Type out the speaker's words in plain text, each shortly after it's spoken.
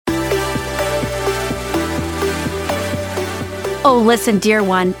Oh, listen, dear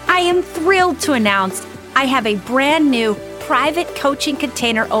one, I am thrilled to announce I have a brand new private coaching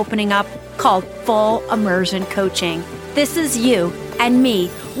container opening up called Full Immersion Coaching. This is you and me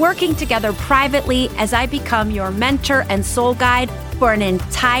working together privately as I become your mentor and soul guide for an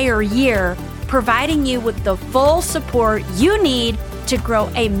entire year, providing you with the full support you need to grow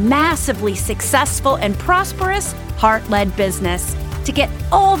a massively successful and prosperous heart-led business. To get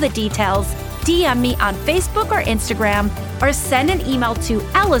all the details, DM me on Facebook or Instagram, or send an email to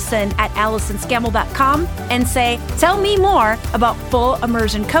allison@allisonscammell.com and say, tell me more about Full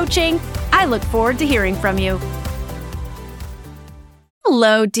Immersion Coaching. I look forward to hearing from you.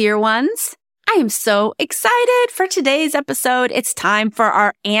 Hello, dear ones. I am so excited for today's episode. It's time for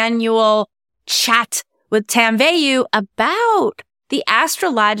our annual chat with Tam Veilleux about the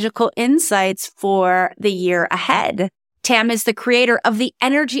astrological insights for the year ahead. Tam is the creator of the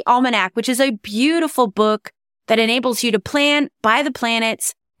Energy Almanac, which is a beautiful book that enables you to plan by the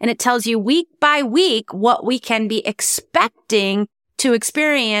planets, and it tells you week by week what we can be expecting to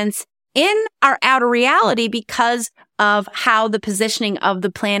experience in our outer reality because of how the positioning of the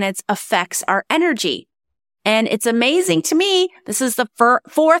planets affects our energy. And it's amazing to me. This is the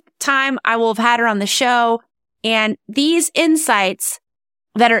fourth time I will have had her on the show, and these insights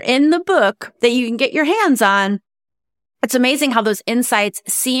that are in the book that you can get your hands on, it's amazing how those insights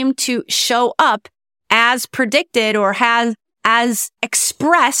seem to show up as predicted or as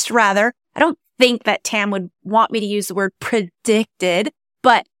expressed, rather. I don't think that Tam would want me to use the word predicted,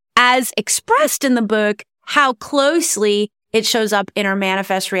 but as expressed in the book, how closely it shows up in our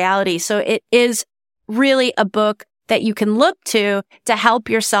manifest reality. So it is really a book that you can look to help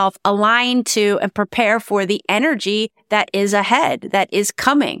yourself align to and prepare for the energy that is ahead, that is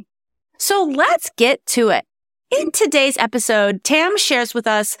coming. So let's get to it. In today's episode, Tam shares with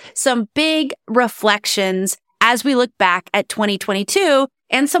us some big reflections as we look back at 2022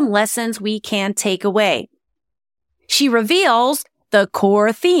 and some lessons we can take away. She reveals the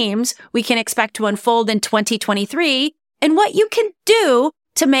core themes we can expect to unfold in 2023 and what you can do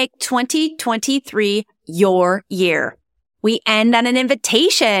to make 2023 your year. We end on an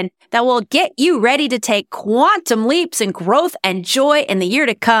invitation that will get you ready to take quantum leaps in growth and joy in the year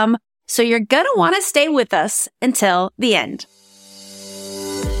to come. So you're going to want to stay with us until the end.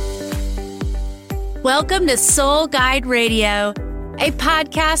 Welcome to Soul Guide Radio, a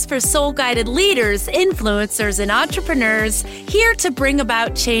podcast for soul-guided leaders, influencers, and entrepreneurs here to bring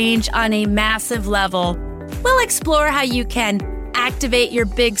about change on a massive level. We'll explore how you can activate your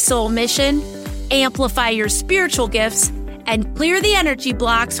big soul mission, amplify your spiritual gifts, and clear the energy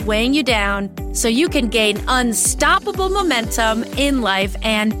blocks weighing you down so you can gain unstoppable momentum in life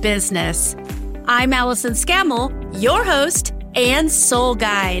and business. I'm Allison Scammell, your host and soul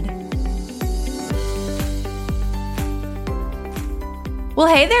guide. Well,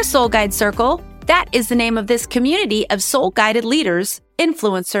 hey there, Soul Guide Circle. That is the name of this community of soul-guided leaders,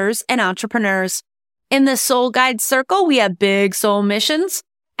 influencers, and entrepreneurs. In the Soul Guide Circle, we have big soul missions,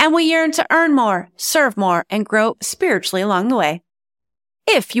 and we yearn to earn more, serve more, and grow spiritually along the way.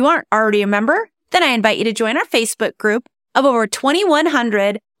 If you aren't already a member, then I invite you to join our Facebook group of over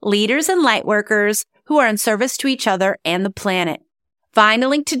 2,100 leaders and lightworkers who are in service to each other and the planet. Find a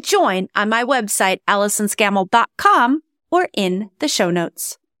link to join on my website, allisonscammell.com, or in the show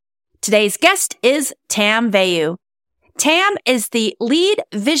notes. Today's guest is Tam Veilleux. Tam is the lead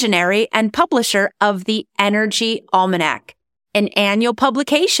visionary and publisher of the Energy Almanac, an annual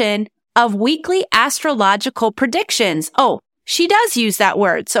publication of weekly astrological predictions. Oh, she does use that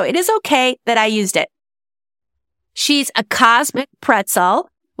word, so it is okay that I used it. She's a cosmic pretzel,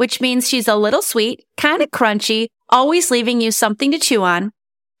 which means she's a little sweet, kind of crunchy, always leaving you something to chew on,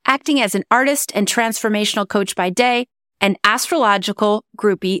 acting as an artist and transformational coach by day, and astrological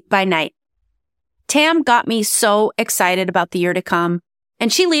groupie by night. Tam got me so excited about the year to come,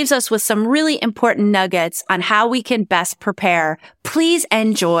 and she leaves us with some really important nuggets on how we can best prepare. Please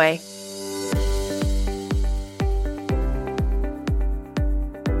enjoy.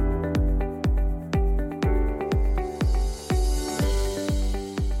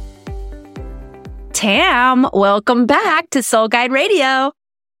 Tam, welcome back to Soul Guide Radio.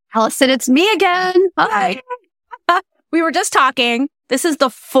 Allison, it's me again. Hi. We were just talking. This is the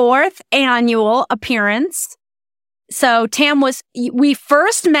 4th annual appearance. So we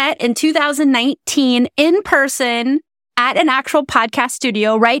first met in 2019 in person at an actual podcast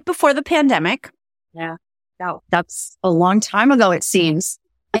studio right before the pandemic. Yeah. That's a long time ago, it seems.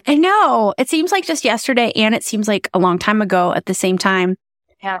 I know. It seems like just yesterday, and it seems like a long time ago at the same time.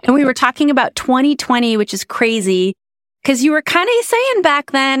 Yeah. And we were talking about 2020, which is crazy because you were kind of saying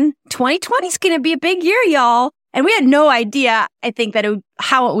back then, 2020 is going to be a big year, y'all. And we had no idea, I think, that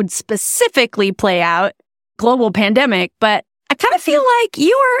how it would specifically play out, global pandemic. But I kind of feel like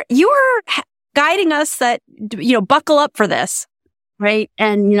you were guiding us that, buckle up for this. Right.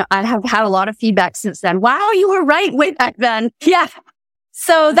 And, I have had a lot of feedback since then. Wow, you were right way back then. Yeah.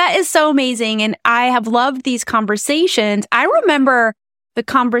 So that is so amazing. And I have loved these conversations. I remember the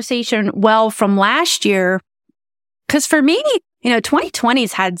conversation well from last year, because for me,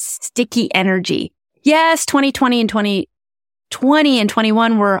 2020's had sticky energy. Yes, 2020 and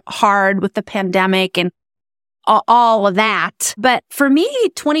 21 were hard with the pandemic and all of that. But for me,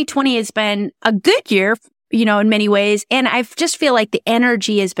 2020 has been a good year, in many ways. And I just feel like the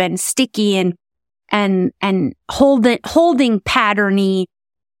energy has been sticky and holding patterny.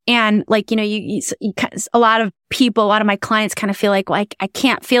 And like, a lot of my clients kind of feel like, I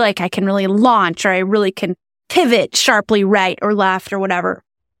can't feel like I can really launch, or I really can pivot sharply right or left or whatever.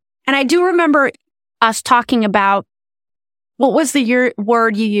 And I do remember us talking about, what was the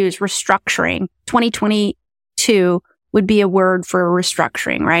word you used? Restructuring. 2022 would be a word for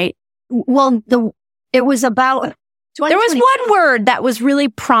restructuring, right? Well, it was about... There was one word that was really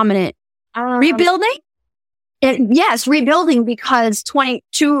prominent. Rebuilding? Yes, rebuilding, because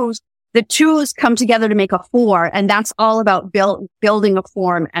the twos come together to make a 4, and that's all about building a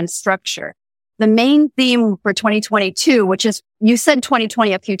form and structure. The main theme for 2022, which is, you said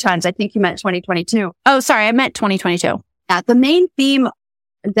 2020 a few times. I think you meant 2022. Oh, sorry. I meant 2022. The main theme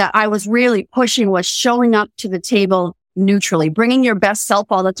that I was really pushing was showing up to the table neutrally, bringing your best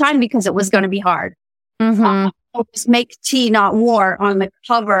self all the time, because it was going to be hard. Mm-hmm. Make tea, not war, on the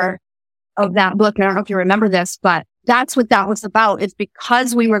cover of that book. I don't know if you remember this, but that's what that was about. It's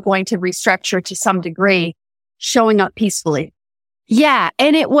because we were going to restructure to some degree, showing up peacefully. Yeah.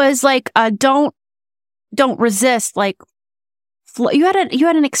 And it was like, don't resist. Like, you had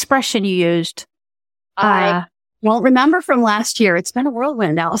an expression you used. I won't remember from last year. It's been a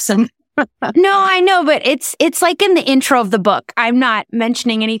whirlwind, Allison. No, I know, but it's like in the intro of the book. I'm not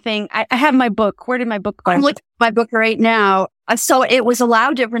mentioning anything. I have my book. Where did my book go? I'm looking at my book right now. So it was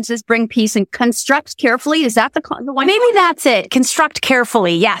allow differences, bring peace, and construct carefully. Is that the one? Maybe that's it. Construct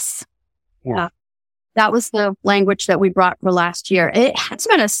carefully. Yes. Yeah. That was the language that we brought for last year. It has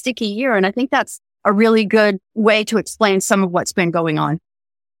been a sticky year, and I think that's a really good way to explain some of what's been going on.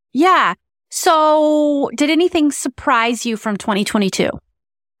 Yeah. So did anything surprise you from 2022?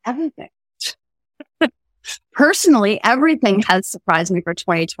 Everything. Personally, everything has surprised me for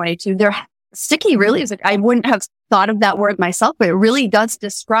 2022. Sticky really is, I wouldn't have thought of that word myself, but it really does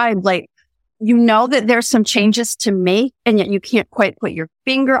describe, like, that there's some changes to make, and yet you can't quite put your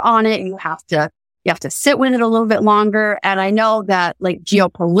finger on it. You have to sit with it a little bit longer. And I know that, like,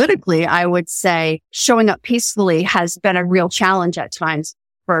 geopolitically, I would say showing up peacefully has been a real challenge at times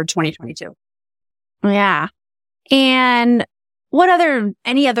for 2022. Yeah. And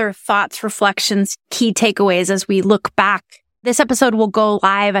any other thoughts, reflections, key takeaways as we look back? This episode will go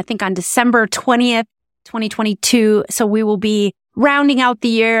live, I think, on December 20th, 2022. So we will be rounding out the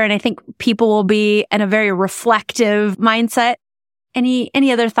year, and I think people will be in a very reflective mindset.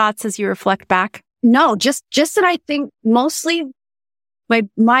 Any other thoughts as you reflect back? No, just that I think mostly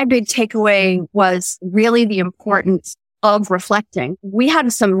my big takeaway was really the importance of reflecting. We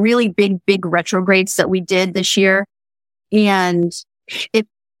had some really big retrogrades that we did this year. And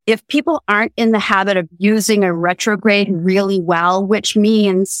if people aren't in the habit of using a retrograde really well, which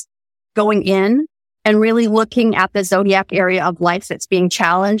means going in and really looking at the zodiac area of life that's being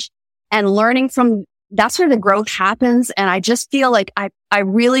challenged and learning from, that's where the growth happens. And I just feel like I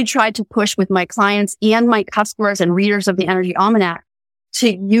really tried to push with my clients and my customers and readers of the Energy Almanac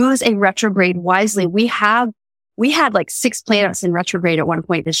to use a retrograde wisely. We had like 6 planets in retrograde at one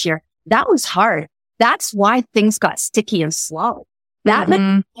point this year. That was hard. That's why things got sticky and slow. That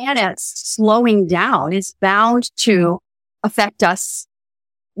many planets slowing down is bound to affect us,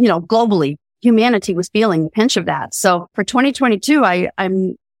 globally. Humanity was feeling the pinch of that. So for 2022,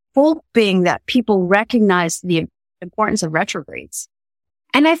 I'm hoping that people recognize the importance of retrogrades.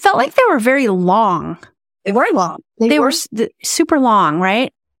 And I felt like they were very long. They were long. They were super long,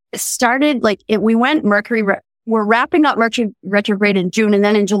 right? It started we went Mercury. We're wrapping up Mercury retrograde in June, and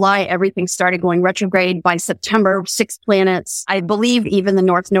then in July, everything started going retrograde. By September, 6 planets. I believe even the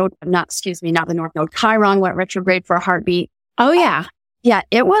North Node, not the North Node, Chiron went retrograde for a heartbeat. Oh, yeah. Yeah,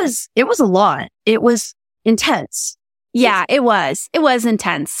 it was a lot. It was intense. Yeah, it was. It was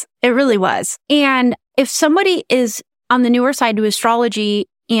intense. It really was. And if somebody is on the newer side to astrology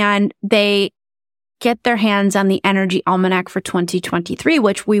and they get their hands on the Energy Almanac for 2023,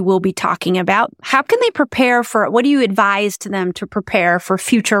 which we will be talking about, how can they prepare what do you advise to them to prepare for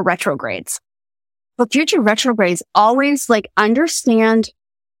future retrogrades? for future retrogrades, always understand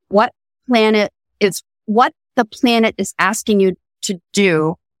what the planet is asking you to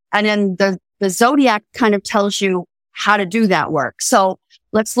do. And then the zodiac kind of tells you how to do that work. So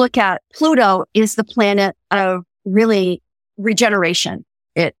let's look at Pluto is the planet of really regeneration.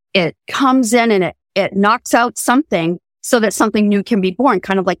 It comes in and it knocks out something so that something new can be born,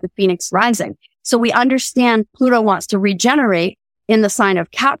 kind of like the phoenix rising. So we understand Pluto wants to regenerate in the sign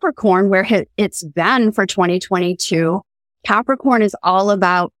of Capricorn, where it's been for 2022. Capricorn is all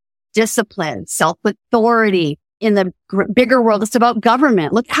about discipline, self-authority. In the bigger world, it's about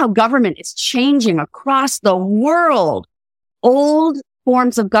government. Look how government is changing across the world. Old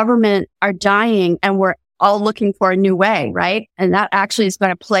forms of government are dying and we're all looking for a new way, right? And that actually is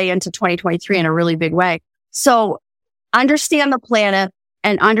going to play into 2023 in a really big way. So understand the planet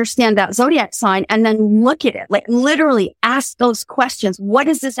and understand that zodiac sign and then look at it, literally ask those questions. What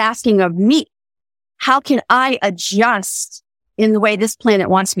is this asking of me? How can I adjust in the way this planet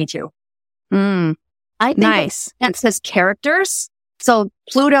wants me to? I think Nice. it says characters. So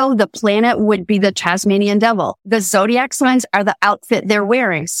Pluto, the planet, would be the Tasmanian devil. The zodiac signs are the outfit they're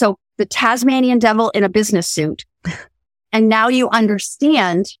wearing. So the Tasmanian devil in a business suit. And now you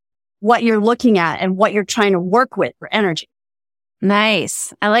understand what you're looking at and what you're trying to work with for energy.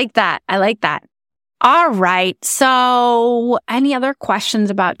 Nice. I like that. All right. So any other questions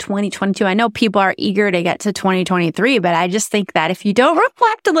about 2022? I know people are eager to get to 2023, but I just think that if you don't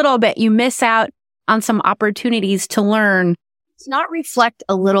reflect a little bit, you miss out on some opportunities to learn. It's not reflect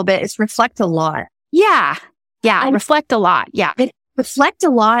a little bit. It's reflect a lot. Yeah. Reflect a lot. Yeah. Reflect a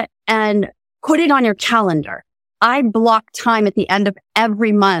lot and put it on your calendar. I block time at the end of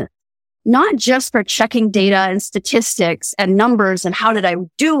every month, not just for checking data and statistics and numbers and how did I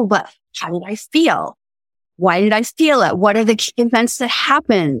do, but how did I feel? Why did I feel it? What are the key events that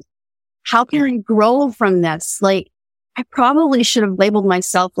happened? How can I grow from this? I probably should have labeled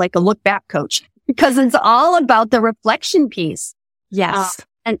myself like a look back coach because it's all about the reflection piece. Yes.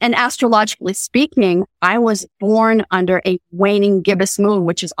 And astrologically speaking, I was born under a waning gibbous moon,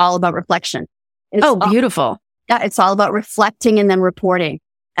 which is all about reflection. Beautiful. It's all about reflecting and then reporting.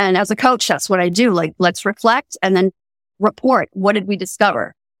 And as a coach, that's what I do. Let's reflect and then report. What did we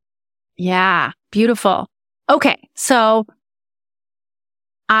discover? Yeah. Beautiful. Okay. So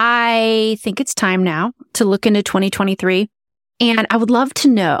I think it's time now to look into 2023. And I would love to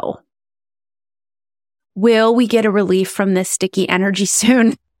know, will we get a relief from this sticky energy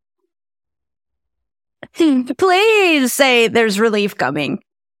soon? Please say there's relief coming.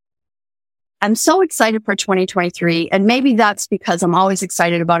 I'm so excited for 2023. And maybe that's because I'm always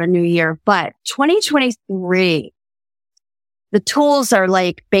excited about a new year. But 2023, the tools are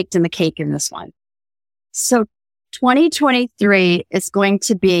baked in the cake in this one. So 2023 is going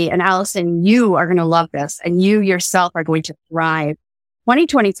to be, and Allison, you are going to love this, and you yourself are going to thrive.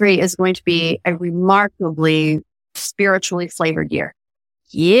 2023 is going to be a remarkably spiritually flavored year.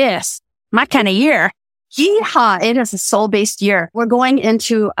 Yes. My kind of year. Yeehaw. It is a soul-based year. We're going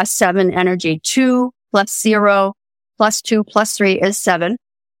into a 7 energy. 2 plus 0 plus 2 plus 3 is 7.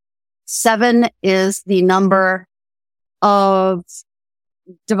 7 is the number of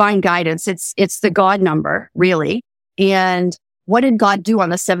divine guidance. It's the God number, really. And what did God do on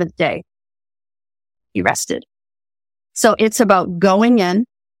the 7th day? He rested. So it's about going in,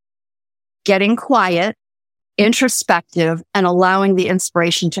 getting quiet, introspective, and allowing the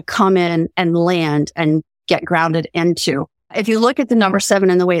inspiration to come in and land and get grounded into. If you look at the number 7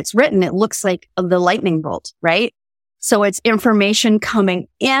 and the way it's written, it looks like the lightning bolt, right? So it's information coming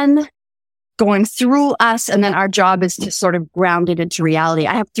in, going through us, and then our job is to sort of ground it into reality.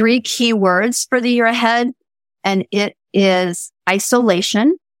 I have 3 key words for the year ahead, and it is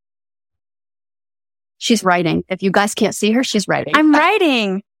isolation. She's writing. If you guys can't see her, she's writing. I'm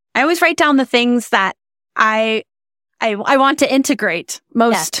writing. I always write down the things that I want to integrate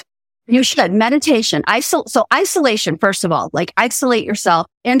most. Yeah. You should. Meditation. So isolation, first of all, isolate yourself.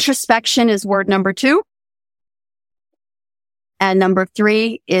 Introspection is word number 2. And number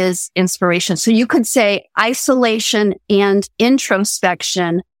 3 is inspiration. So you could say isolation and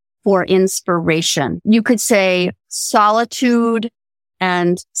introspection for inspiration. You could say solitude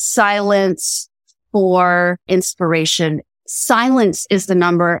and silence for inspiration. Silence is the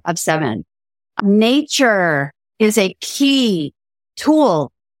number of 7. Nature is a key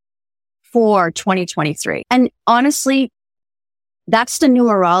tool for 2023. And honestly, that's the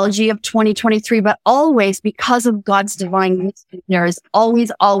numerology of 2023, but always because of God's divine wisdom, there is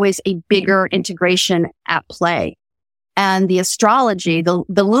always a bigger integration at play. And the astrology, the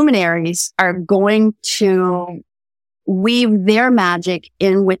luminaries are going to weave their magic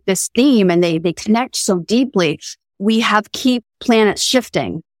in with this theme, and they connect so deeply. We have key planets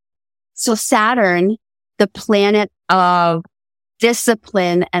shifting. So Saturn, the planet of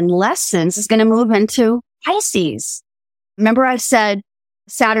discipline and lessons, is going to move into Pisces. Remember I said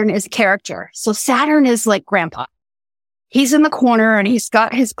Saturn is character. So Saturn is like grandpa. He's in the corner and he's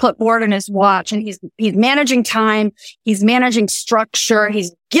got his clipboard and his watch, and he's managing time. He's managing structure.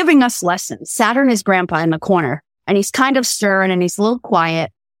 He's giving us lessons. Saturn is grandpa in the corner, and he's kind of stern and he's a little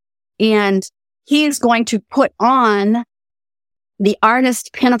quiet, and he's going to put on the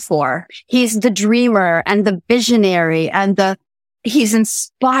artist pinafore. He's the dreamer and the visionary, and he's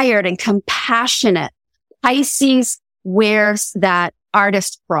inspired and compassionate. Pisces wears that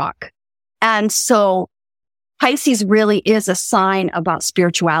artist frock. And so Pisces really is a sign about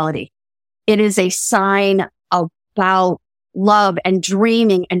spirituality. It is a sign about love and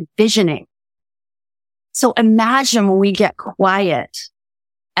dreaming and visioning. So imagine when we get quiet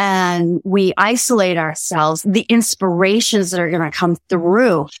and we isolate ourselves, the inspirations that are going to come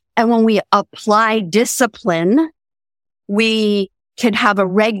through. And when we apply discipline, we can have a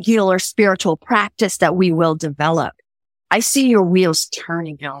regular spiritual practice that we will develop. I see your wheels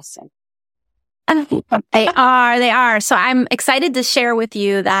turning, Allison. They are. So I'm excited to share with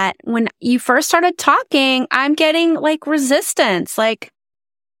you that when you first started talking, I'm getting like resistance. Like,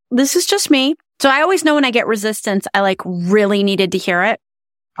 this is just me. So I always know when I get resistance, I like really needed to hear it.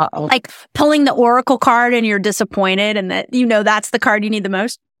 Uh-oh. Like pulling the oracle card and you're disappointed and that, that's the card you need the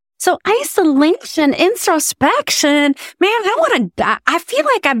most. So isolation, introspection, man, I want to die. I feel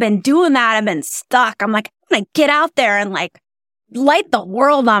like I've been doing that. I've been stuck. I'm like, I'm going to get out there and like light the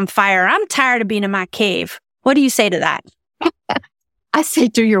world on fire. I'm tired of being in my cave. What do you say to that? I say,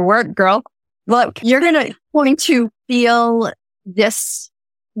 do your work, girl. Look, you're going to feel this,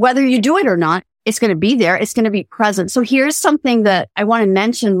 whether you do it or not. It's going to be there. It's going to be present. So here's something that I want to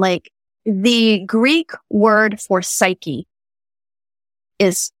mention, like the Greek word for psyche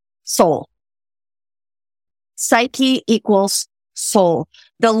is soul. Psyche equals soul.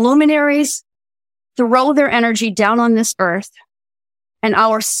 The luminaries throw their energy down on this earth, and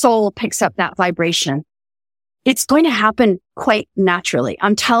our soul picks up that vibration. It's going to happen quite naturally.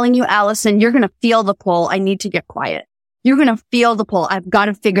 I'm telling you, Allison, you're going to feel the pull. I need to get quiet. You're going to feel the pull. I've got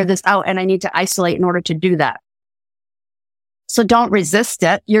to figure this out, and I need to isolate in order to do that. So don't resist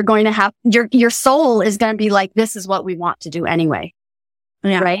it. You're going to have, your soul is going to be like, this is what we want to do anyway.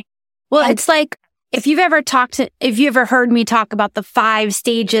 Yeah. Right? Well, it's like, if you've ever heard me talk about the 5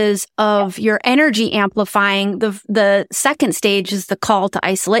 stages of your energy amplifying, the second stage is the call to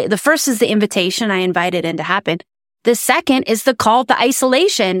isolate. The first is the invitation I invited in to happen. The second is the call to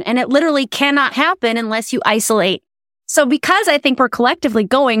isolation, and it literally cannot happen unless you isolate. So because I think we're collectively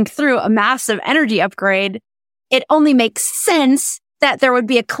going through a massive energy upgrade, it only makes sense that there would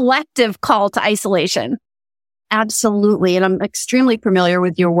be a collective call to isolation. Absolutely. And I'm extremely familiar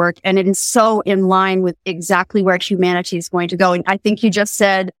with your work, and it is so in line with exactly where humanity is going to go. And I think you just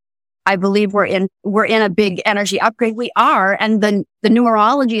said, I believe we're in a big energy upgrade. We are. And the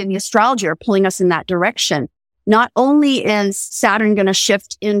numerology and the astrology are pulling us in that direction. Not only is Saturn going to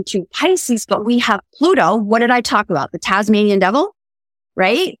shift into Pisces, but we have Pluto. What did I talk about? The Tasmanian devil,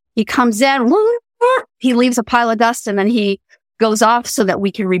 right? He comes in, he leaves a pile of dust, and then he goes off so that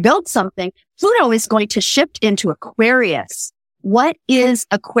we can rebuild something. Pluto is going to shift into Aquarius. What is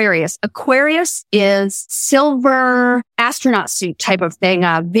Aquarius? Aquarius is silver astronaut suit type of thing,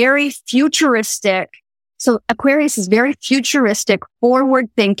 very futuristic. So Aquarius is very futuristic, forward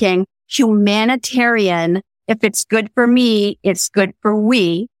thinking, humanitarian. If it's good for me, it's good for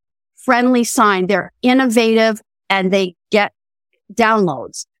we. Friendly sign. They're innovative and they get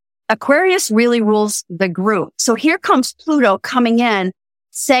downloads. Aquarius really rules the group. So here comes Pluto coming in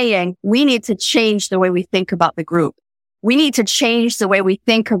saying, we need to change the way we think about the group. We need to change the way we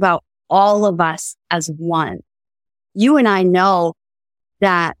think about all of us as one. You and I know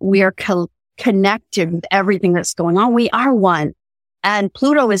that we are connected with everything that's going on. We are one. And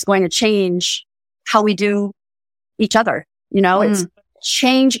Pluto is going to change how we do each other. It's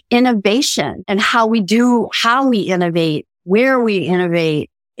change innovation and how we innovate, where we innovate.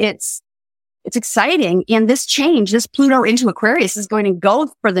 It's exciting. And this change, this Pluto into Aquarius is going to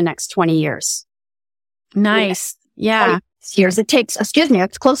go for the next 20 years. Nice. Yeah. Years.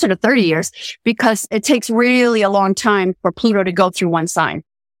 It's closer to 30 years because it takes really a long time for Pluto to go through one sign.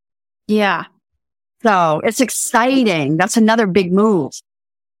 Yeah. So it's exciting. That's another big move.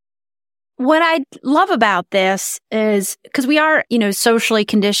 What I love about this is because we are, socially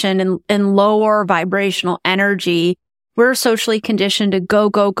conditioned in lower vibrational energy. We're socially conditioned to go,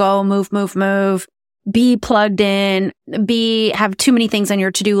 go, go, move, move, move. be plugged in, have too many things on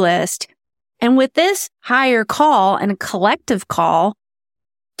your to-do list. And with this higher call and a collective call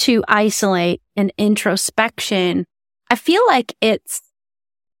to isolate and introspection, I feel like it's,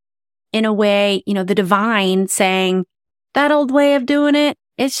 in a way, the divine saying, that old way of doing it,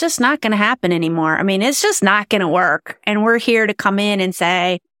 it's just not going to happen anymore. I mean, it's just not going to work. And we're here to come in and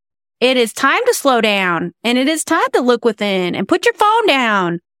say, it is time to slow down, and it is time to look within and put your phone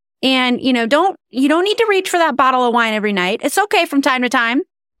down. And, you don't need to reach for that bottle of wine every night. It's okay from time to time,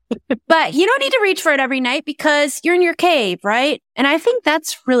 but you don't need to reach for it every night because you're in your cave, right? And I think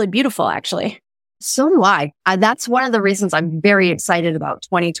that's really beautiful, actually. So do I. That's one of the reasons I'm very excited about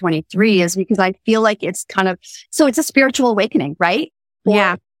 2023 is because I feel like it's it's a spiritual awakening, right?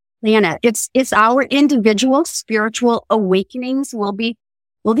 Yeah. Planet. It's our individual spiritual awakenings will be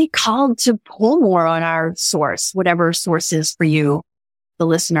called to pull more on our source, whatever source is for you, the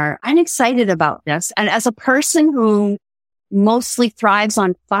listener. I'm excited about this. And as a person who mostly thrives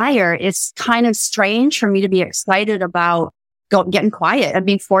on fire, it's kind of strange for me to be excited about getting quiet and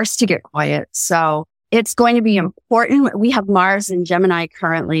being forced to get quiet. So it's going to be important. We have Mars in Gemini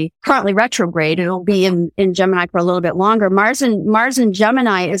currently retrograde. It'll be in Gemini for a little bit longer. Mars in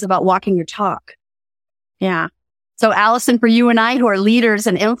Gemini is about walking your talk. Yeah. So Allison, for you and I who are leaders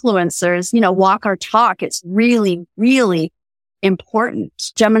and influencers, walk our talk. It's really, really important.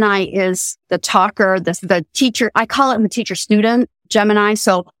 Gemini is the talker, the teacher. I call it the teacher student Gemini.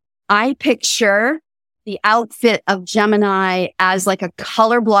 So I picture the outfit of Gemini as like a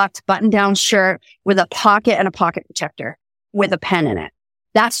color blocked button down shirt with a pocket and a pocket protector with a pen in it.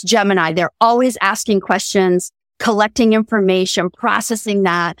 That's Gemini. They're always asking questions, collecting information, processing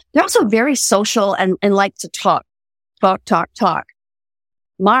that. They're also very social and like to talk.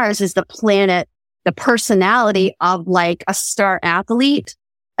 Mars is the planet, the personality of like a star athlete.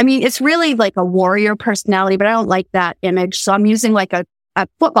 I mean, it's really like a warrior personality, but I don't like that image. So I'm using like a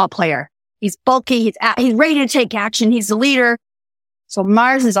football player. He's bulky. He's ready to take action. He's the leader. So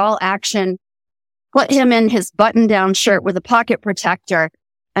Mars is all action. Put him in his button down shirt with a pocket protector.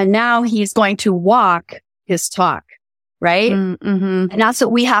 And now he's going to walk his talk, right? Mm-hmm. And that's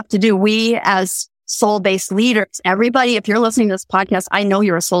what we have to do. We as soul-based leaders, everybody, if you're listening to this podcast, I know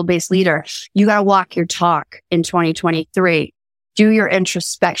you're a soul-based leader. You got to walk your talk in 2023. Do your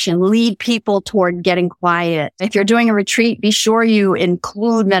introspection, lead people toward getting quiet. If you're doing a retreat, be sure you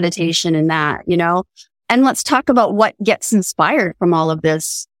include meditation in that, and let's talk about what gets inspired from all of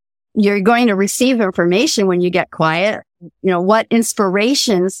this. You're going to receive information when you get quiet. What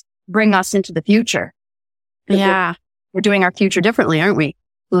inspirations bring us into the future. Yeah. We're doing our future differently, aren't we?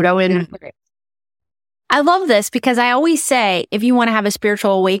 Pluto in. I love this because I always say, if you want to have a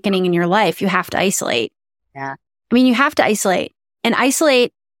spiritual awakening in your life, you have to isolate. Yeah. I mean, you have to isolate. And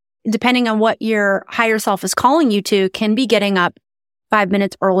isolate, depending on what your higher self is calling you to, can be getting up 5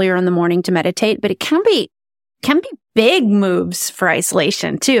 minutes earlier in the morning to meditate, but it can be big moves for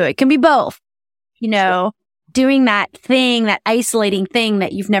isolation too. It can be both, doing that thing, that isolating thing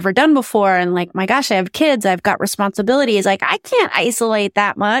that you've never done before. And like, my gosh, I have kids. I've got responsibilities. Like, I can't isolate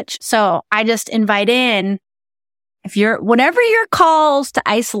that much. So I just invite in, whatever your calls to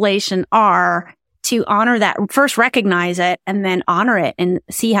isolation are, to honor that, first recognize it and then honor it and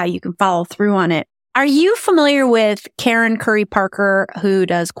see how you can follow through on it. Are you familiar with Karen Curry Parker, who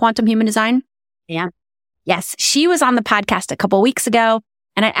does quantum human design? Yeah. Yes. She was on the podcast a couple of weeks ago,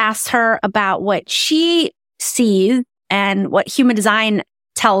 and I asked her about what she sees and what human design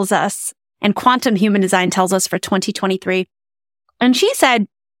tells us and quantum human design tells us for 2023. And she said,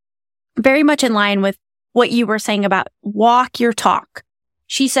 very much in line with what you were saying about walk your talk.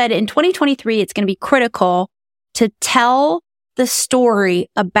 She said in 2023, it's going to be critical to tell the story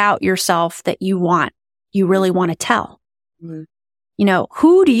about yourself that you really want to tell. Mm-hmm.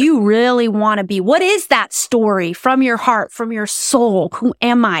 Who do you really want to be? What is that story from your heart, from your soul? Who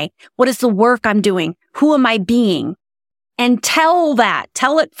am I? What is the work I'm doing? Who am I being? And tell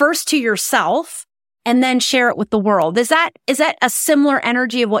it first to yourself and then share it with the world. Is that a similar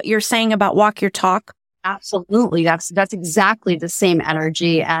energy of what you're saying about walk your talk? Absolutely. That's exactly the same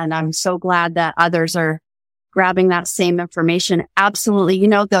energy. And I'm so glad that others are grabbing that same information. Absolutely.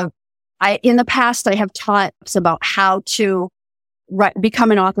 In the past, I have taught about how to become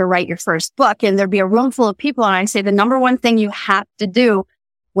an author, write your first book. And there'd be a room full of people. And I say the number one thing you have to do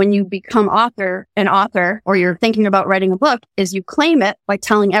when you become an author, or you're thinking about writing a book, is you claim it by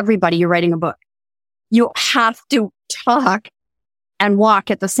telling everybody you're writing a book. You have to talk and walk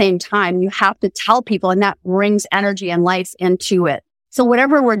at the same time. You have to tell people, and that brings energy and life into it. So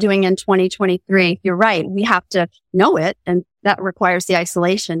whatever we're doing in 2023, you're right. We have to know it. And that requires the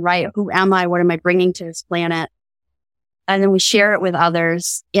isolation, right? Who am I? What am I bringing to this planet? And then we share it with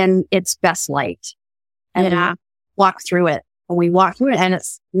others in its best light. And we walk through it. When we walk through it, and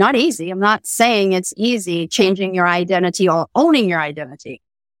it's not easy. I'm not saying it's easy changing your identity or owning your identity.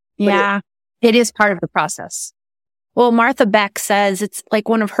 Yeah. It is part of the process. Well, Martha Beck says it's like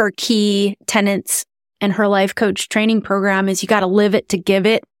one of her key tenets in her life coach training program is you got to live it to give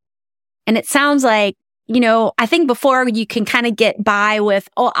it. And it sounds like, I think before you can kind of get by with,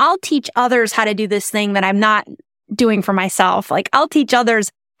 oh, I'll teach others how to do this thing that I'm not doing for myself. Like I'll teach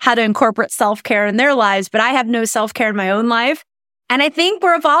others how to incorporate self-care in their lives, but I have no self-care in my own life. And I think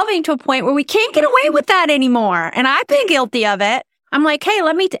we're evolving to a point where we can't get away with that anymore. And I've been guilty of it. I'm like, hey,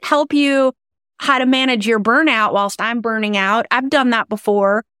 let me help you how to manage your burnout whilst I'm burning out. I've done that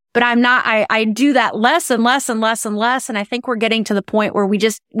before, but I'm not, I do that less and less and less and less. And I think we're getting to the point where we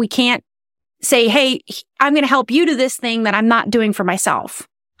can't say, hey, I'm going to help you do this thing that I'm not doing for myself.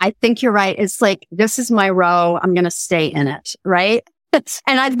 I think you're right. It's like, this is my row. I'm going to stay in it. Right.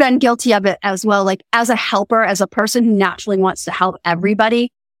 And I've been guilty of it as well. Like as a helper, as a person who naturally wants to help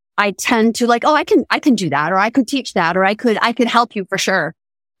everybody, I tend to like, oh, I can do that, or I could teach that, or I could help you for sure.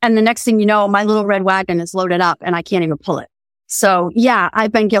 And the next thing you know, my little red wagon is loaded up and I can't even pull it. So yeah,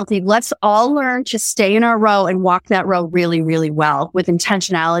 I've been guilty. Let's all learn to stay in our row and walk that row really, really well with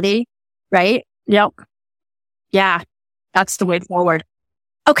intentionality. Right? Yep. Yeah. That's the way forward.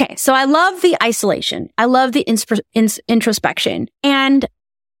 Okay. So I love the isolation. I love the introspection. And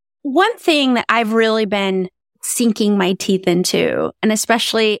one thing that I've really been sinking my teeth into, and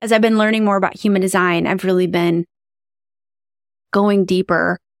especially as I've been learning more about human design, I've really been going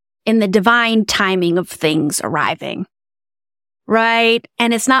deeper in the divine timing of things arriving. Right?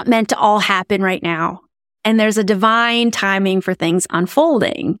 And it's not meant to all happen right now. And there's a divine timing for things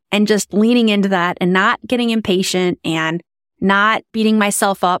unfolding, and just leaning into that and not getting impatient and not beating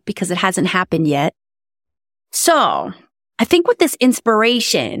myself up because it hasn't happened yet. So I think with this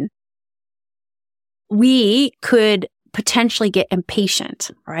inspiration, we could potentially get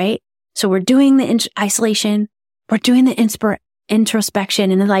impatient, right? So we're doing the isolation, we're doing the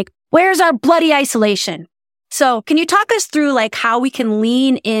introspection, and then like, where's our bloody isolation? So can you talk us through like how we can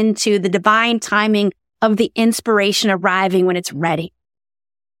lean into the divine timing of the inspiration arriving when it's ready?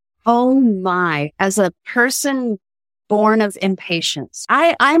 Oh my, as a person born of impatience,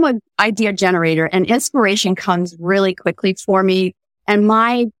 I'm an idea generator, and inspiration comes really quickly for me. And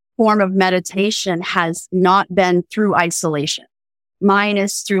my form of meditation has not been through isolation. Mine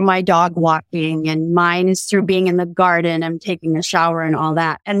is through my dog walking, and mine is through being in the garden and taking a shower and all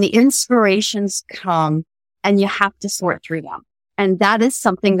that. And the inspirations come, and you have to sort through them. And that is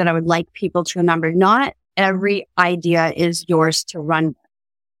something that I would like people to remember. Not every idea is yours to run with.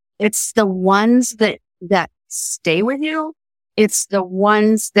 It's the ones that stay with you. It's the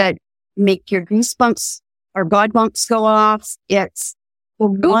ones that make your goosebumps or God bumps go off. It's the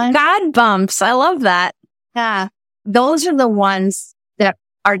ones. God bumps. I love that. Yeah. Those are the ones that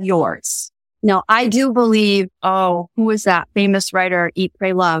are yours. Now, I do believe, who is that famous writer, Eat,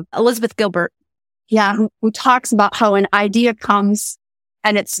 Pray, Love? Elizabeth Gilbert. Yeah. Who talks about how an idea comes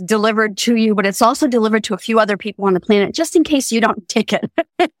and it's delivered to you, but it's also delivered to a few other people on the planet, just in case you don't take it.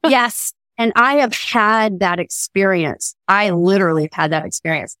 Yes. And I have had that experience. I literally have had that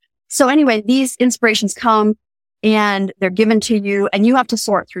experience. So anyway, these inspirations come and they're given to you, and you have to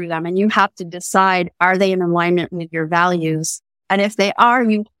sort through them, and you have to decide, are they in alignment with your values? And if they are,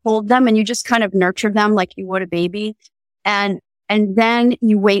 you hold them and you just kind of nurture them like you would a baby. And then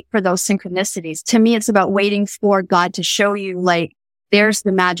you wait for those synchronicities. To me, it's about waiting for God to show you, like, there's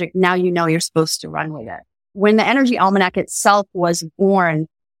the magic. Now you know you're supposed to run with it. When the Energy Almanac itself was born,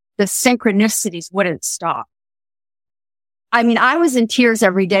 the synchronicities wouldn't stop. I mean, I was in tears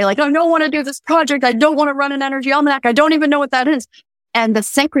every day. Like, I don't want to do this project. I don't want to run an Energy Almanac. I don't even know what that is. And the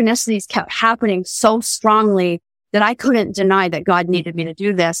synchronicities kept happening so strongly that I couldn't deny that God needed me to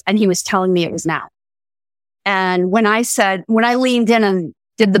do this. And he was telling me it was now. And when I leaned in and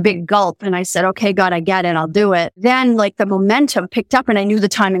did the big gulp and I said, okay, God, I get it. I'll do it. Then like the momentum picked up and I knew the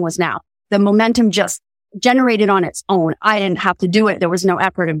timing was now. The momentum just generated on its own. I didn't have to do it. There was no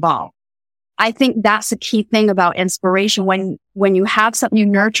effort involved. I think that's a key thing about inspiration. When you have something, you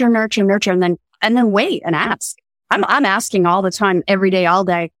nurture, and then wait and ask. I'm asking all the time, every day, all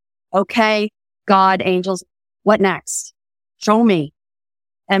day. Okay, God, angels, what next? Show me.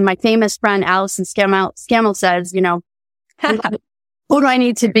 And my famous friend, Allison Scammell says, who do I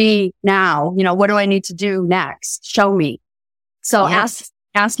need to be now? What do I need to do next? Show me. So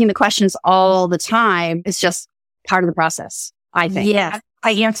asking the questions all the time is just part of the process. I think. Yeah.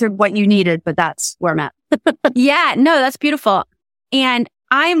 I answered what you needed, but that's where I'm at. Yeah, no, that's beautiful. And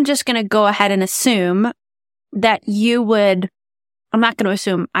I'm just going to go ahead and assume that you would, I'm not going to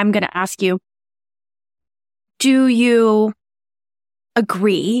assume, I'm going to ask you, do you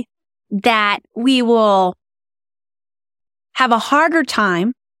agree that we will have a harder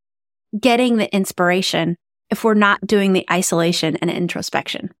time getting the inspiration if we're not doing the isolation and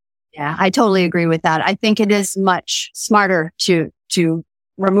introspection? Yeah, I totally agree with that. I think it is much smarter to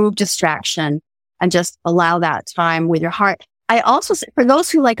remove distraction and just allow that time with your heart. I also say, for those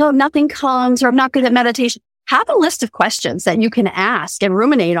who like, oh, nothing comes, or I'm not good at meditation, have a list of questions that you can ask and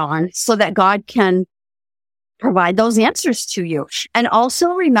ruminate on so that God can provide those answers to you. And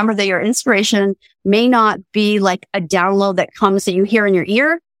also remember that your inspiration may not be like a download that comes that you hear in your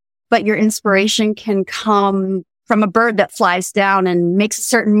ear, but your inspiration can come from a bird that flies down and makes a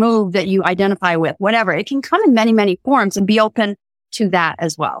certain move that you identify with, whatever. It can come in many, many forms, and be open to that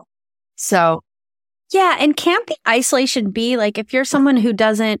as well. So yeah. And can't the isolation be like, if you're someone who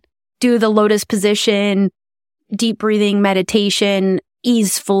doesn't do the lotus position, deep breathing meditation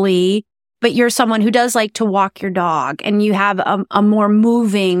easefully, but you're someone who does like to walk your dog and you have a more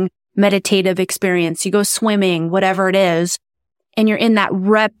moving meditative experience, you go swimming, whatever it is, and you're in that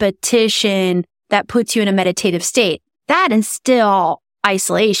repetition that puts you in a meditative state, that is still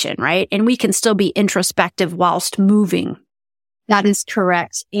isolation, right? And we can still be introspective whilst moving. that is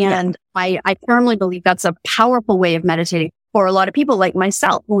correct. And I firmly believe that's a powerful way of meditating for a lot of people like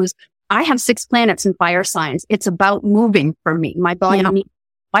myself, I have 6 planets in fire signs. It's about moving for me. My body,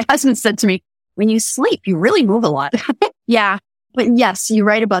 my husband said to me, when you sleep, you really move a lot. Yeah. But yes, you're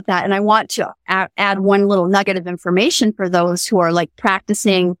right about that. And I want to add one little nugget of information for those who are like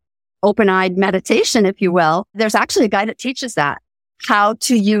practicing open-eyed meditation, if you will. There's actually a guy that teaches that, how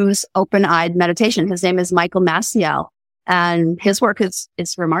to use open-eyed meditation. His name is Michael Maciel, and his work is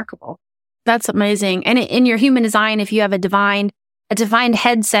remarkable. That's amazing. And in your human design, if you have a defined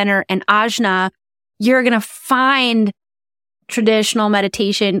head center and ajna, you're going to find traditional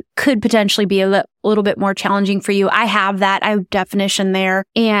meditation could potentially be a little bit more challenging for you. I have that. I have definition there.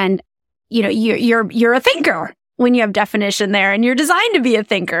 And, you know, you're a thinker when you have definition there, and you're designed to be a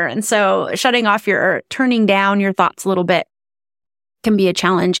thinker. And so turning down your thoughts a little bit can be a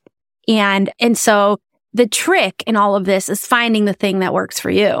challenge. And so the trick in all of this is finding the thing that works for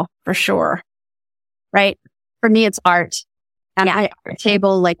you, for sure. Right? For me, it's art. And I art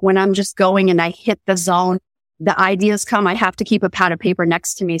table, like when I'm just going and I hit the zone, the ideas come, I have to keep a pad of paper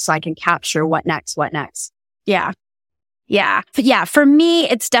next to me so I can capture what next. Yeah. Yeah. Yeah. For me,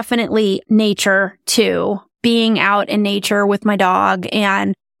 it's definitely nature too. Being out in nature with my dog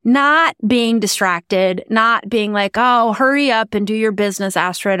and not being distracted, not being like, oh, hurry up and do your business,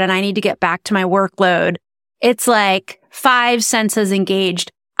 Astrid, and I need to get back to my workload. It's like 5 senses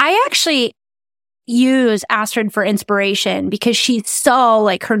engaged. I actually use Astrid for inspiration because she's so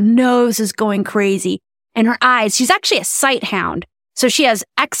like, her nose is going crazy and her eyes, she's actually a sight hound. So she has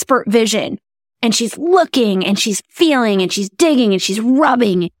expert vision and she's looking and she's feeling and she's digging and she's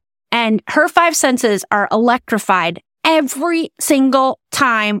rubbing, and her 5 senses are electrified every single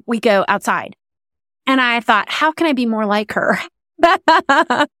time we go outside. And I thought, how can I be more like her?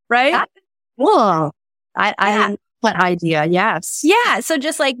 Right? Whoa. I what idea? Yes. Yeah. So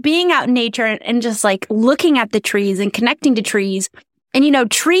just like being out in nature and just like looking at the trees and connecting to trees. And you know,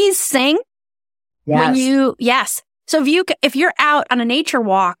 trees sing Yes. So if you're out on a nature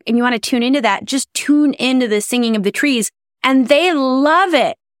walk and you want to tune into that, just tune into the singing of the trees. And they love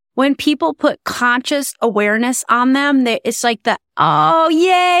it. When people put conscious awareness on them, it's like oh,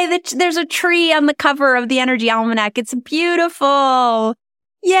 yay, there's a tree on the cover of the Energy Almanac. It's beautiful.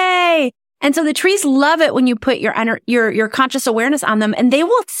 Yay. And so the trees love it when you put your conscious awareness on them, and they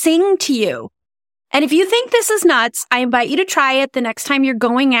will sing to you. And if you think this is nuts, I invite you to try it the next time you're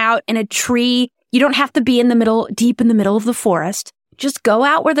going out in a tree. You don't have to be deep in the middle of the forest. Just go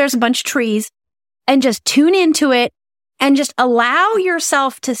out where there's a bunch of trees and just tune into it. And just allow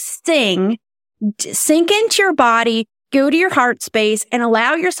yourself to sing, sink into your body, go to your heart space, and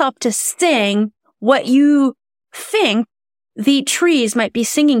allow yourself to sing what you think the trees might be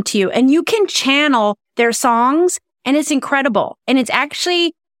singing to you. And you can channel their songs, and it's incredible. And it's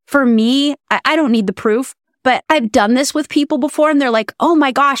actually, for me, I don't need the proof, but I've done this with people before, and they're like, oh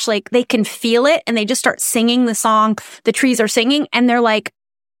my gosh, like they can feel it, and they just start singing the song the trees are singing, and they're like,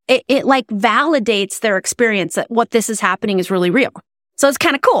 it like validates their experience that what this is happening is really real. So it's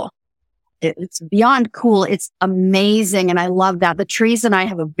kind of cool. It's beyond cool. It's amazing. And I love that. The trees and I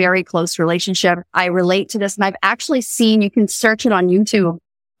have a very close relationship. I relate to this, and I've actually seen, you can search it on YouTube.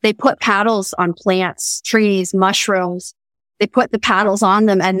 They put paddles on plants, trees, mushrooms. They put the paddles on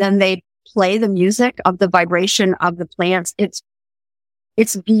them and then they play the music of the vibration of the plants.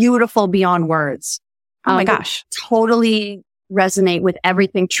 It's beautiful beyond words. Oh my gosh. Totally resonate with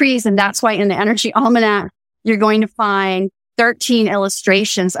everything trees. And that's why in the Energy Almanac, you're going to find 13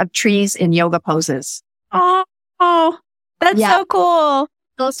 illustrations of trees in yoga poses. Oh, that's so cool.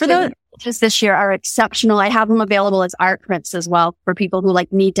 For those just this year are exceptional. I have them available as art prints as well for people who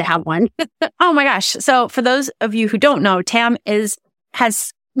need to have one. Oh my gosh. So for those of you who don't know, Tam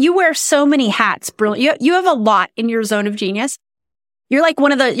you wear so many hats. Brilliant. You have a lot in your zone of genius. You're like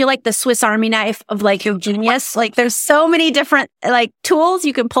you're like the Swiss Army knife of your genius. There's so many different tools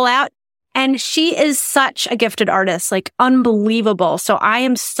you can pull out. And she is such a gifted artist, unbelievable. So I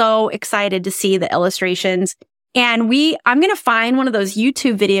am so excited to see the illustrations. And I'm going to find one of those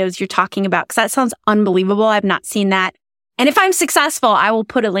YouTube videos you're talking about because that sounds unbelievable. I've not seen that. And if I'm successful, I will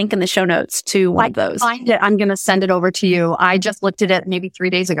put a link in the show notes to one of those. Find it. I'm going to send it over to you. I just looked at it maybe 3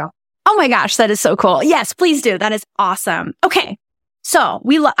 days ago. Oh my gosh, that is so cool. Yes, please do. That is awesome. Okay. So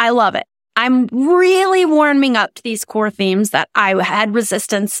I love it. I'm really warming up to these core themes that I had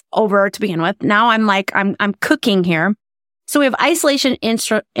resistance over to begin with. Now I'm cooking here. So we have isolation,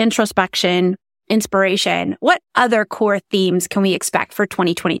 introspection, inspiration. What other core themes can we expect for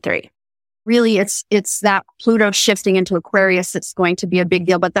 2023? Really, it's that Pluto shifting into Aquarius that's going to be a big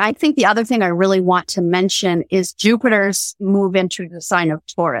deal. But I think the other thing I really want to mention is Jupiter's move into the sign of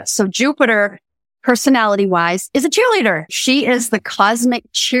Taurus. So Jupiter, personality-wise, is a cheerleader. She is the cosmic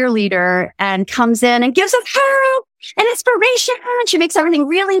cheerleader and comes in and gives us hope and inspiration. She makes everything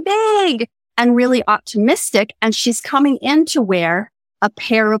really big and really optimistic. And she's coming in to wear a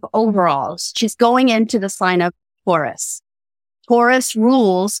pair of overalls. She's going into the sign of Taurus. Taurus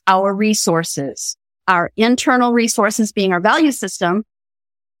rules our resources, our internal resources being our value system,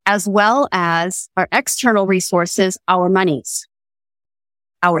 as well as our external resources, our monies,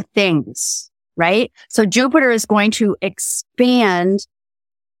 our things, right? So Jupiter is going to expand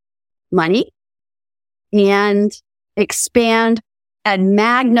money and expand and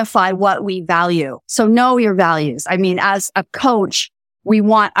magnify what we value. So know your values. I mean, as a coach, we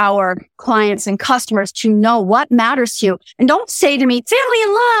want our clients and customers to know what matters to you. And don't say to me, family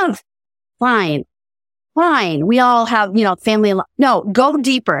and love. Fine. We all have, family and love. No, go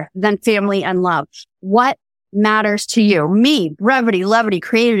deeper than family and love. What matters to you? Me, brevity, levity,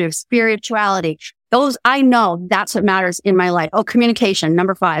 creative, spirituality. Those, I know that's what matters in my life. Oh, communication.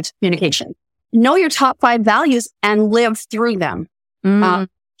 Number 5, communication. Know your top 5 values and live through them.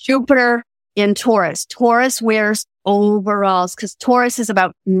 Jupiter in Taurus. Taurus wears overalls because Taurus is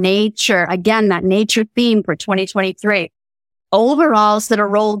about nature. Again, that nature theme for 2023. Overalls that are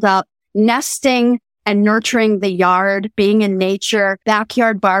rolled up, nesting and nurturing the yard, being in nature,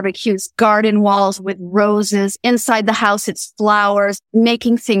 backyard barbecues, garden walls with roses. Inside the house, it's flowers,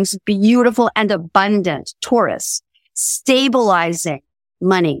 making things beautiful and abundant. Taurus, stabilizing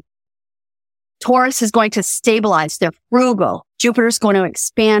money. Taurus is going to stabilize. They're frugal. Jupiter's going to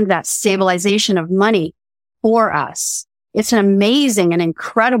expand that stabilization of money for us. It's an amazing and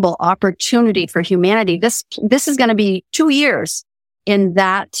incredible opportunity for humanity. This is going to be 2 years in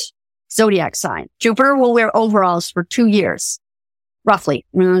that zodiac sign. Jupiter will wear overalls for 2 years, roughly,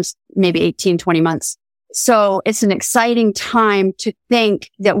 maybe 18, 20 months. So it's an exciting time to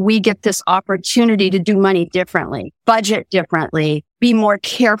think that we get this opportunity to do money differently, budget differently, be more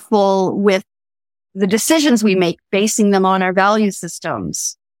careful with the decisions we make, basing them on our value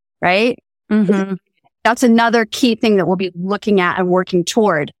systems, right? Mm-hmm. That's another key thing that we'll be looking at and working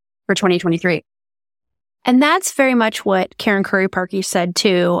toward for 2023. And that's very much what Karen Curry-Parkey said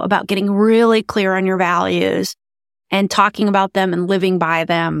too, about getting really clear on your values and talking about them and living by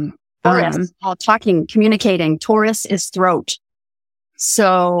them. Communicating. Taurus is throat.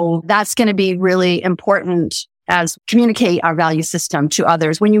 So that's going to be really important as communicate our value system to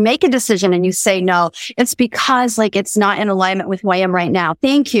others. When you make a decision and you say no, it's because it's not in alignment with who I am right now.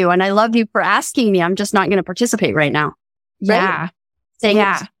 Thank you. And I love you for asking me. I'm just not going to participate right now. Yeah. Right?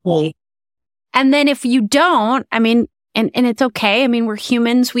 Yeah. And then if you don't, and it's okay. We're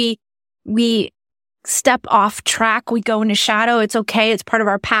humans. We step off track. We go into shadow. It's okay. It's part of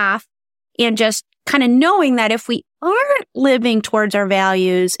our path. And just kind of knowing that if we aren't living towards our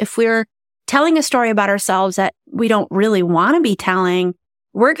values, if we're telling a story about ourselves that we don't really want to be telling,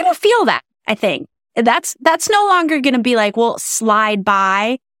 we're going to feel that, I think. That's no longer going to be we'll slide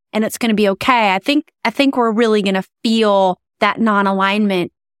by and it's going to be okay. I think we're really going to feel that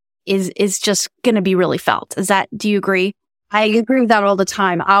non-alignment is just going to be really felt. Do you agree? I agree with that all the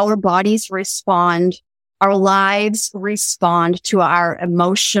time. Our bodies respond. Our lives respond to our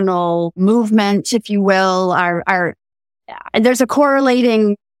emotional movement, if you will, And there's a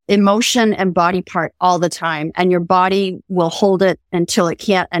correlating emotion and body part all the time. And your body will hold it until it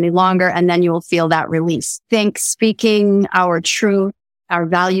can't any longer. And then you will feel that release. Think speaking our truth, our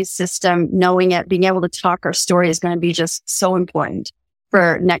value system, knowing it, being able to talk our story is going to be just so important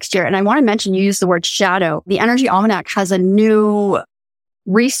for next year. And I want to mention, you used the word shadow. The Energy Almanac has a new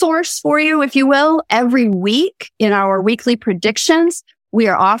resource for you, if you will. Every week in our weekly predictions, we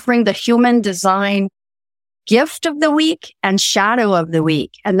are offering the human design gift of the week and shadow of the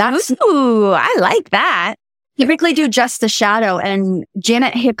week. And that's, ooh, I like that. Typically do just the shadow. And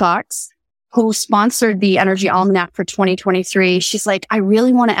Janet Hickox, who sponsored the Energy Almanac for 2023, she's like, I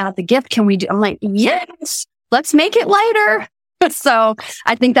really want to add the gift. Can we do? I'm like, yes, let's make it lighter. So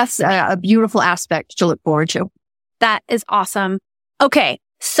I think that's a beautiful aspect to look forward to. That is awesome. Okay.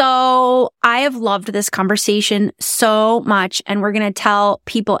 So I have loved this conversation so much, and we're going to tell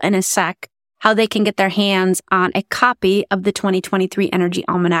people in a sec how they can get their hands on a copy of the 2023 Energy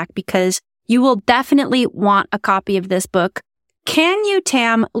Almanac, because you will definitely want a copy of this book. Can you,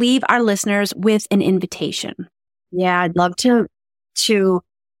 Tam, leave our listeners with an invitation? Yeah, I'd love to,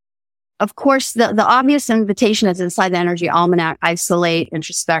 of course, the obvious invitation is inside the Energy Almanac: isolate,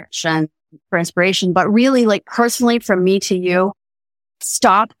 introspection, for inspiration. But really, like personally, from me to you,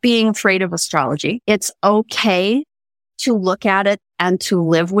 stop being afraid of astrology. It's okay to look at it and to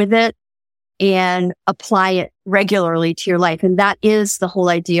live with it and apply it regularly to your life. And that is the whole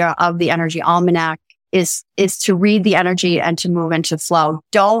idea of the Energy Almanac, is to read the energy and to move into flow.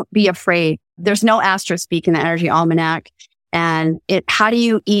 Don't be afraid. There's no astro speak in the Energy Almanac. And how do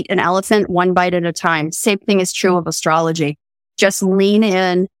you eat an elephant? One bite at a time. Same thing is true of astrology. Just lean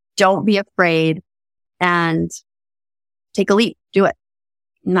in. Don't be afraid and take a leap. Do it.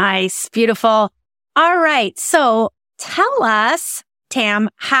 Nice. Beautiful. All right. So tell us, Tam,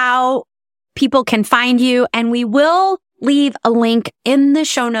 how people can find you. And we will leave a link in the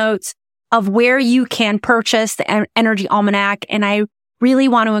show notes of where you can purchase the Energy Almanac. And I really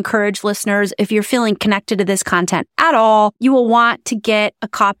want to encourage listeners, if you're feeling connected to this content at all, you will want to get a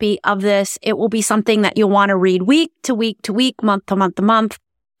copy of this. It will be something that you'll want to read week to week to week, month to month to month,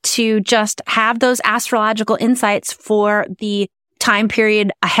 to just have those astrological insights for the time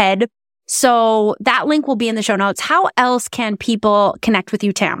period ahead. So that link will be in the show notes. How else can people connect with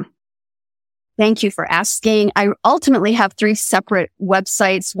you, Tam? Thank you for asking. I ultimately have 3 separate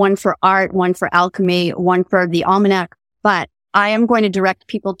websites, one for art, one for alchemy, one for the almanac, but I am going to direct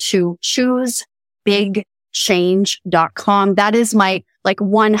people to choosebigchange.com. That is my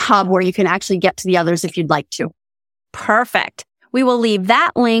one hub where you can actually get to the others if you'd like to. Perfect. We will leave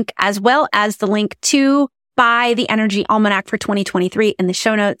that link as well as the link to buy the Energy Almanac for 2023 in the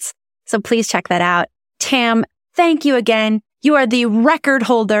show notes. So please check that out. Tam, thank you again. You are the record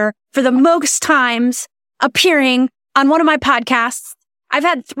holder for the most times appearing on one of my podcasts. I've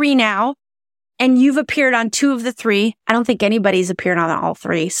had 3 now, and you've appeared on 2 of the 3. I don't think anybody's appeared on all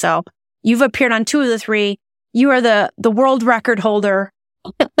 3. So you've appeared on 2 of the 3. You are the world record holder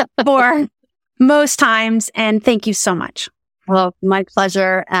for most times. And thank you so much. Well, my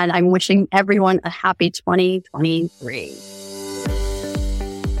pleasure. And I'm wishing everyone a happy 2023.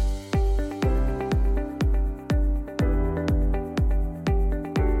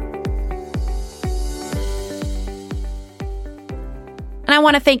 And I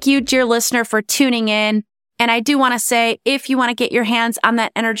want to thank you, dear listener, for tuning in. And I do want to say, if you want to get your hands on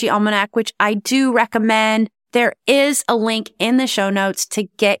that Energy Almanac, which I do recommend, there is a link in the show notes to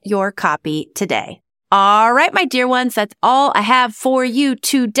get your copy today. All right, my dear ones, that's all I have for you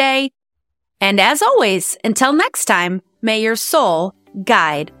today. And as always, until next time, may your soul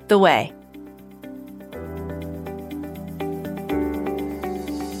guide the way.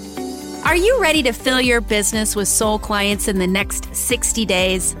 Are you ready to fill your business with soul clients in the next 60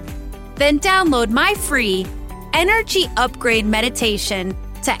 days? Then download my free Energy Upgrade Meditation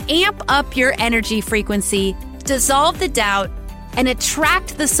to amp up your energy frequency, dissolve the doubt, and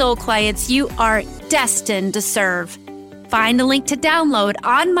attract the soul clients you are destined to serve. Find a link to download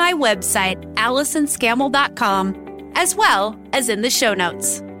on my website, AllisonScammell.com, as well as in the show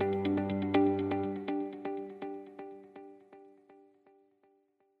notes.